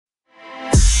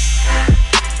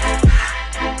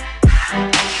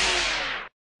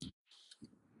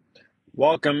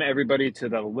Welcome, everybody, to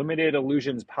the Limited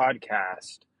Illusions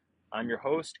podcast. I'm your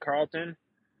host, Carlton,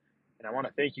 and I want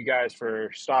to thank you guys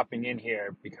for stopping in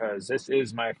here because this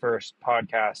is my first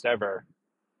podcast ever.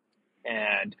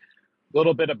 And a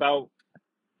little bit about,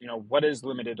 what is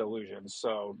limited illusions.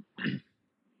 So,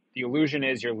 the illusion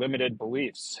is your limited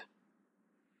beliefs,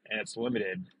 and it's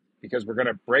limited because we're going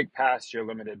to break past your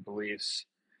limited beliefs,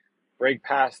 break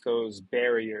past those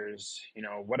barriers,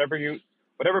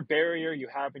 whatever barrier you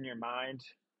have in your mind,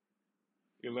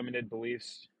 your limited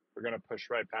beliefs, we're going to push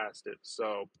right past it.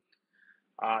 So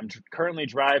I'm currently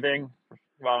driving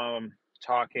while I'm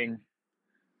talking.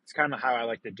 It's kind of how I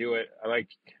like to do it. I like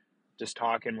just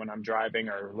talking when I'm driving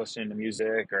or listening to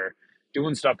music or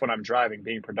doing stuff when I'm driving,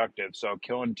 being productive. So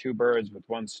killing two birds with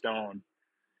one stone.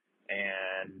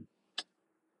 And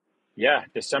yeah,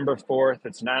 December 4th,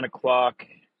 it's 9 o'clock,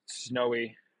 it's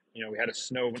snowy. We had a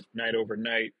snow night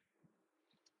overnight,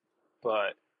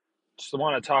 but just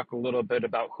want to talk a little bit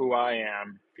about who I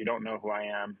am. If you don't know who I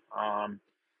am, I'm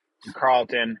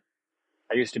Carlton.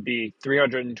 I used to be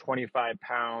 325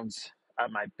 pounds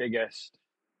at my biggest,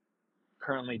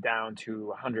 currently down to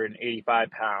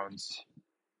 185 pounds.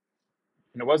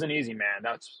 And it wasn't easy, man.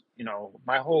 That's,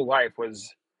 my whole life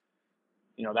was,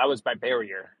 that was my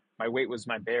barrier. My weight was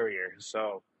my barrier.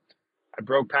 So I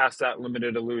broke past that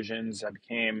limited illusions. I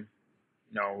became,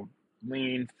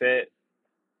 lean, fit.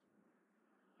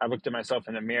 I looked at myself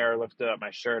in the mirror, lifted up my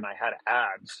shirt, and I had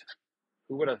abs.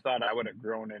 Who would have thought I would have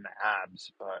grown into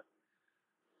abs? But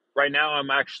right now I'm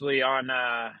actually on,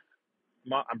 I'm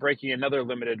breaking another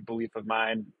limited belief of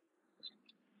mine.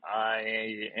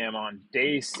 I am on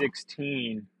day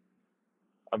 16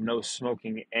 of no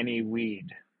smoking any weed.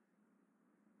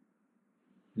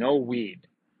 No weed.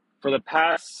 For the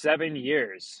past 7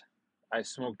 years, I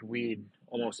smoked weed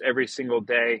almost every single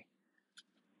day.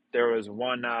 There was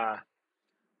one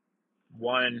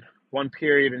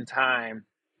period in time,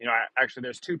 actually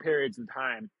there's 2 periods in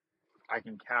time I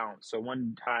can count. So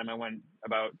one time I went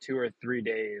about 2 or 3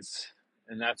 days,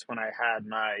 and that's when I had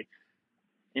my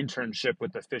internship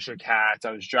with the Fisher Cats.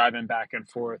 I was driving back and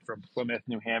forth from Plymouth,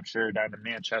 New Hampshire down to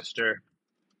Manchester,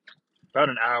 about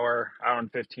an hour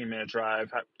and 15-minute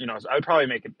drive. I would probably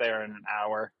make it there in an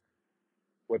hour,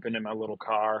 whipping in my little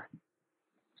car.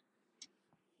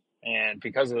 And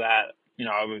because of that,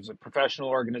 it was a professional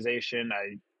organization.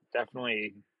 I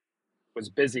definitely was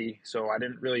busy, so I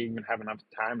didn't really even have enough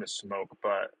time to smoke.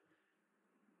 But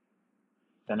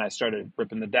then I started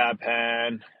ripping the dab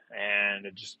pen, and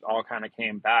it just all kind of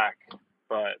came back.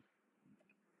 But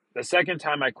the second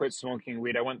time I quit smoking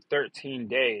weed, I went 13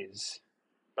 days,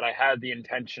 but I had the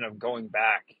intention of going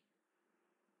back.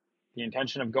 It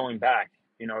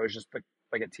was just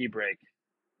like a tea break.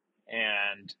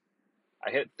 And I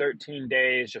hit 13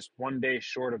 days, just 1 day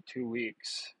short of 2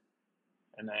 weeks.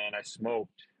 And then I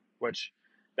smoked, which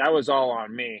that was all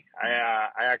on me.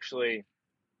 I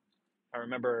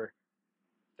remember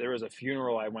there was a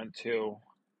funeral I went to,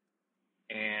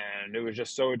 and it was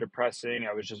just so depressing.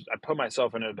 I put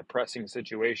myself in a depressing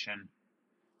situation,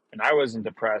 and I wasn't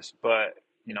depressed, but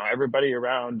everybody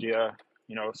around you,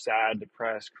 sad,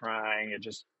 depressed, crying, it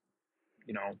just,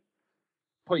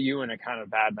 put you in a kind of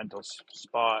bad mental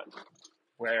spot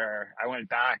where I went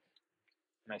back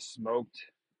and I smoked,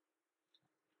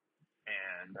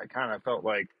 and I kind of felt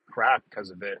like crap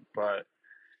because of it. But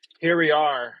here we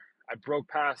are. I broke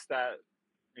past that,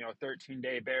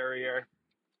 13-day barrier,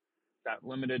 that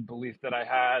limited belief that I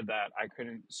had that I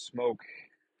couldn't smoke.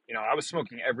 I was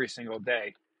smoking every single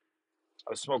day. I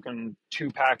was smoking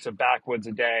 2 packs of backwoods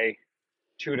a day,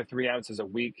 2 to 3 ounces a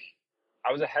week.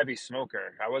 I was a heavy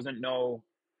smoker. I wasn't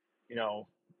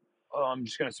oh, I'm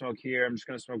just going to smoke here, I'm just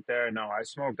going to smoke there. No, I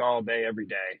smoked all day, every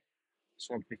day.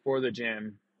 Smoked before the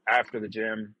gym, after the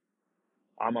gym,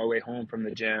 on my way home from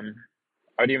the gym.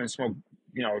 I'd even smoke,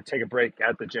 take a break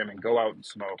at the gym and go out and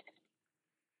smoke.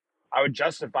 I would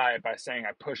justify it by saying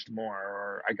I pushed more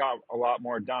or I got a lot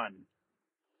more done.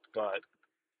 But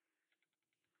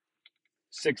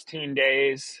 16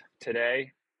 days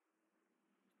today,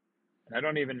 and I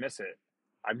don't even miss it.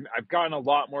 I've gotten a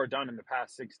lot more done in the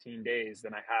past 16 days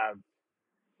than I have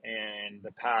in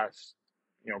the past,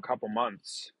 couple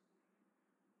months.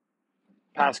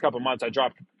 Past couple months, I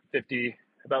dropped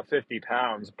about 50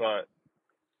 pounds, but,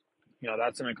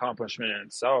 that's an accomplishment in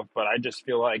itself. But I just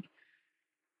feel like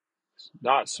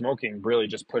not smoking really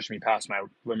just pushed me past my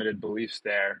limited beliefs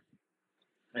there.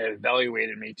 It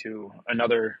evaluated me to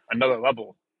another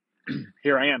level.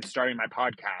 Here I am starting my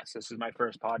podcast. This is my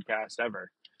first podcast ever.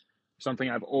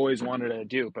 Something I've always wanted to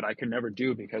do, but I could never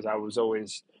do because I was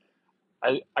always,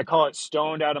 I call it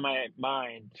stoned out of my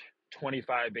mind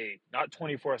 25/8, not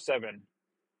 24/7,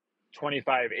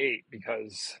 25/8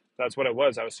 because that's what it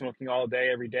was. I was smoking all day,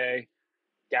 every day,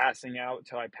 gassing out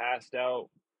till I passed out,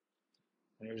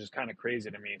 and it was just kind of crazy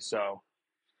to me. So,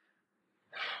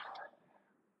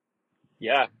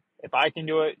 yeah, if I can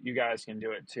do it, you guys can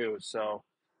do it too. So,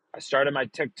 I started my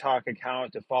TikTok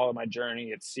account to follow my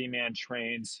journey. It's C-Man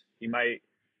Trains. You might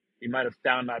have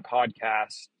found my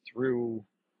podcast through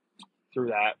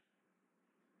that.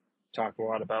 Talk a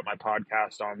lot about my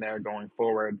podcast on there going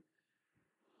forward.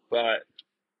 But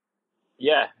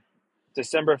yeah,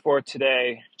 December 4th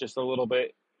today, just a little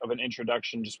bit of an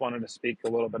introduction. Just wanted to speak a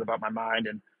little bit about my mind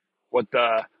and what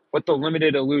the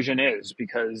limited illusion is,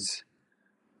 because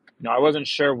I wasn't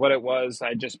sure what it was.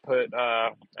 I just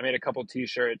I made a couple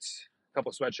t-shirts, a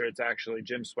couple sweatshirts actually,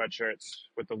 gym sweatshirts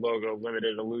with the logo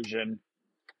limited illusion,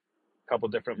 a couple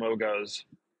different logos.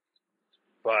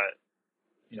 But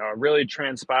it really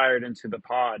transpired into the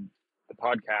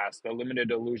podcast, the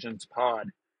Limited Illusions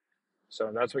pod.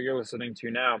 So that's what you're listening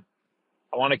to now.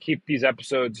 I want to keep these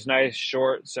episodes nice,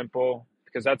 short, simple,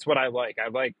 because that's what I like. I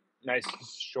like nice,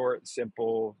 short,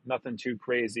 simple, nothing too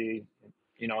crazy.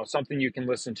 Something you can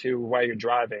listen to while you're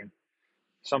driving,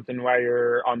 something while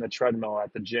you're on the treadmill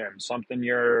at the gym, something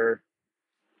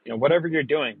whatever you're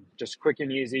doing, just quick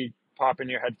and easy. Pop in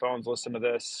your headphones, listen to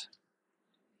this,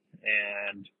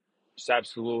 and just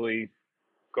absolutely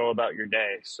go about your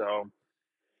day. So,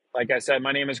 like I said,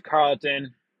 my name is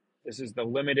Carlton. This is the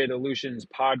Limited Illusions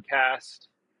podcast.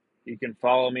 You can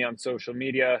follow me on social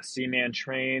media, C-Man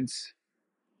Trains,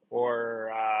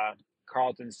 or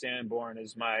Carlton Sanborn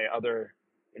is my other,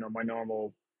 my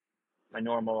normal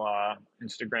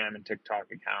Instagram and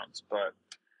TikTok accounts. But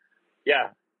yeah,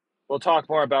 we'll talk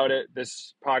more about it.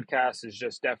 This podcast is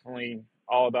just definitely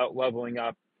all about leveling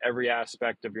up every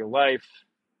aspect of your life.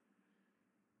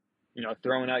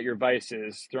 Throwing out your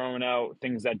vices, throwing out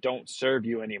things that don't serve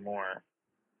you anymore.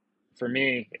 For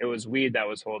me, it was weed that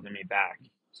was holding me back.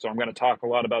 So I'm going to talk a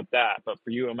lot about that. But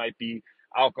for you, it might be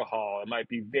alcohol, it might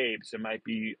be vapes, it might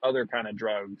be other kind of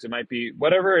drugs, it might be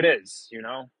whatever it is,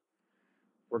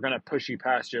 we're going to push you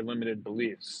past your limited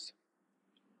beliefs.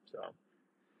 So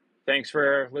thanks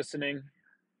for listening.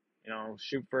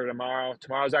 Shoot for tomorrow.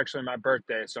 Tomorrow's actually my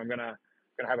birthday, so I'm gonna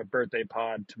have a birthday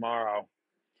pod tomorrow.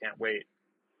 Can't wait.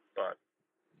 But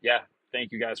yeah,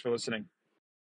 thank you guys for listening.